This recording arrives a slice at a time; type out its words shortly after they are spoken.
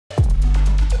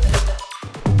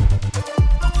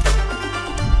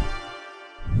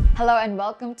Hello and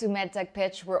welcome to MedTech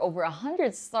Pitch, where over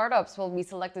 100 startups will be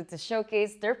selected to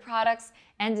showcase their products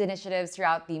and initiatives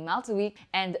throughout the Malta Week.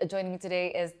 And joining me today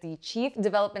is the Chief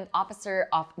Development Officer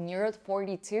of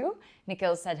Neuro42,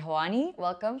 Nikhil Sadhawani.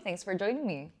 Welcome. Thanks for joining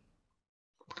me.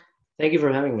 Thank you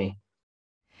for having me.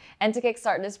 And to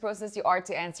kickstart this process, you are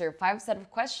to answer 5 sets of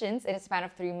questions in a span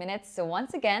of 3 minutes. So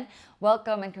once again,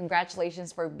 welcome and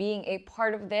congratulations for being a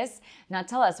part of this. Now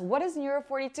tell us, what is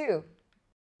Neuro42?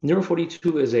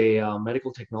 Neuro42 is a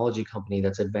medical technology company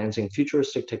that's advancing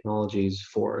futuristic technologies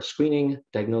for screening,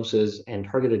 diagnosis, and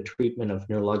targeted treatment of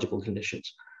neurological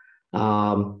conditions.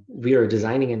 We are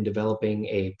designing and developing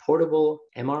a portable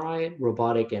MRI,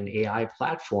 robotic, and AI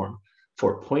platform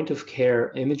for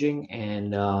point-of-care imaging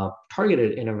and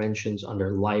targeted interventions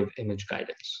under live image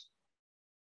guidance.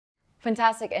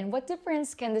 Fantastic. And what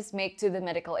difference can this make to the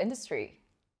medical industry?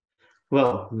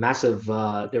 Well, massive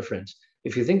difference.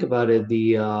 If you think about it,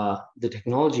 the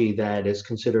technology that is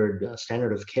considered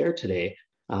standard of care today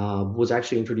was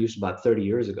actually introduced about 30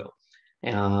 years ago.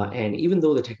 And even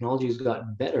though the technology has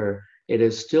gotten better, it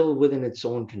is still within its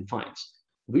own confines.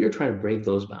 We are trying to break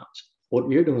those bounds. What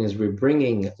we're doing is we're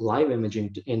bringing live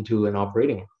imaging into an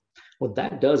operating room. What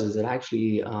that does is it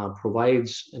actually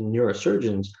provides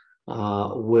neurosurgeons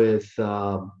with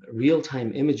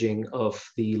real-time imaging of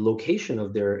the location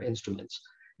of their instruments.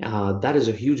 That is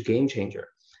a huge game changer.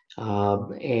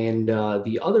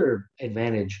 The other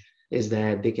advantage is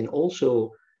that they can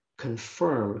also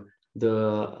confirm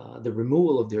the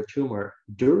removal of their tumor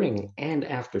during and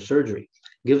after surgery.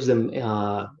 Gives them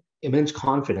immense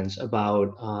confidence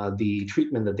about the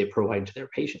treatment that they provide to their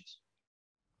patients.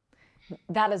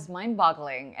 That is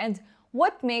mind-boggling. And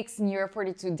what makes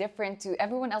Neuro42 different to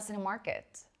everyone else in the market?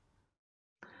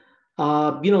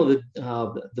 The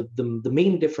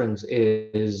main difference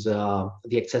is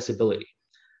the accessibility.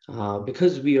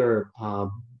 Because we are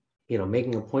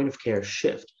making a point of care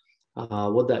shift.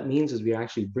 What that means is we are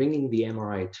actually bringing the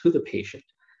MRI to the patient,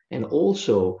 and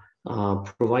also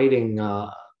providing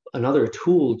another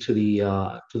tool to the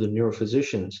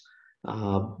neurophysicians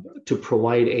to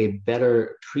provide a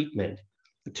better treatment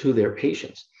to their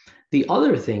patients. The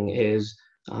other thing is,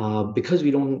 because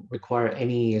we don't require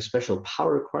any special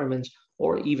power requirements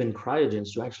or even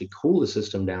cryogens to actually cool the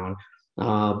system down,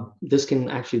 this can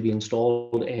actually be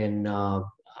installed in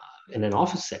an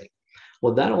office setting.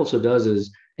 What that also does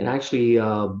is it actually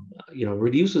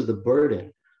reduces the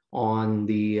burden on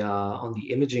the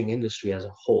imaging industry as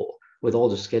a whole, with all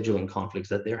the scheduling conflicts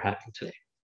that they're having today.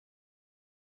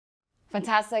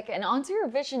 Fantastic. And onto your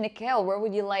vision, Nikhil, where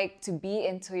would you like to be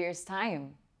in 2 years'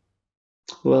 time?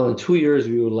 Well, in 2 years,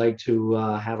 we would like to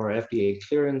have our FDA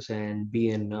clearance and be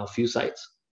in a few sites.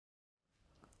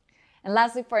 And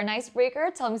lastly, for an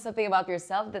icebreaker, tell me something about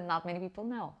yourself that not many people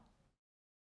know.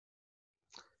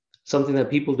 Something that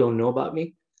people don't know about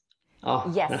me? Oh,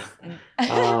 yes.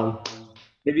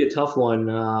 Maybe a tough one.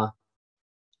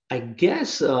 I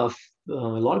guess a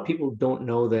lot of people don't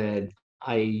know that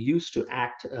I used to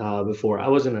act before. I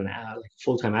wasn't a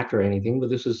full-time actor or anything, but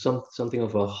this was something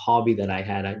of a hobby that I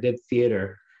had. I did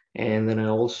theater, and then I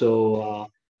also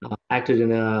acted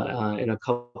in a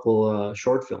couple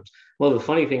short films. Well, the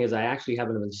funny thing is I actually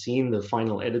haven't even seen the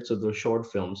final edits of those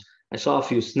short films. I saw a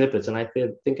few snippets, and I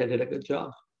think I did a good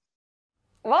job.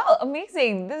 Wow,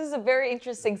 amazing. This is a very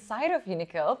interesting side of you,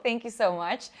 Nikhil. Thank you so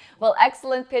much. Well,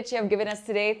 excellent pitch you have given us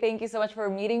today. Thank you so much for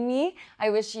meeting me.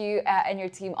 I wish you and your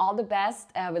team all the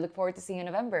best. We look forward to seeing you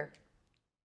in November.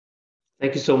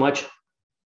 Thank you so much.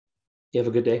 You have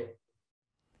a good day.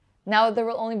 Now, there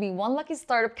will only be one lucky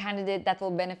startup candidate that will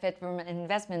benefit from an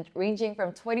investment ranging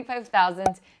from 25,000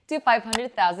 to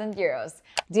 500,000 euros.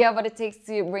 Do you have what it takes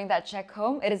to bring that check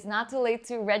home? It is not too late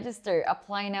to register.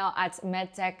 Apply now at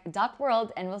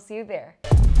medtech.world and we'll see you there.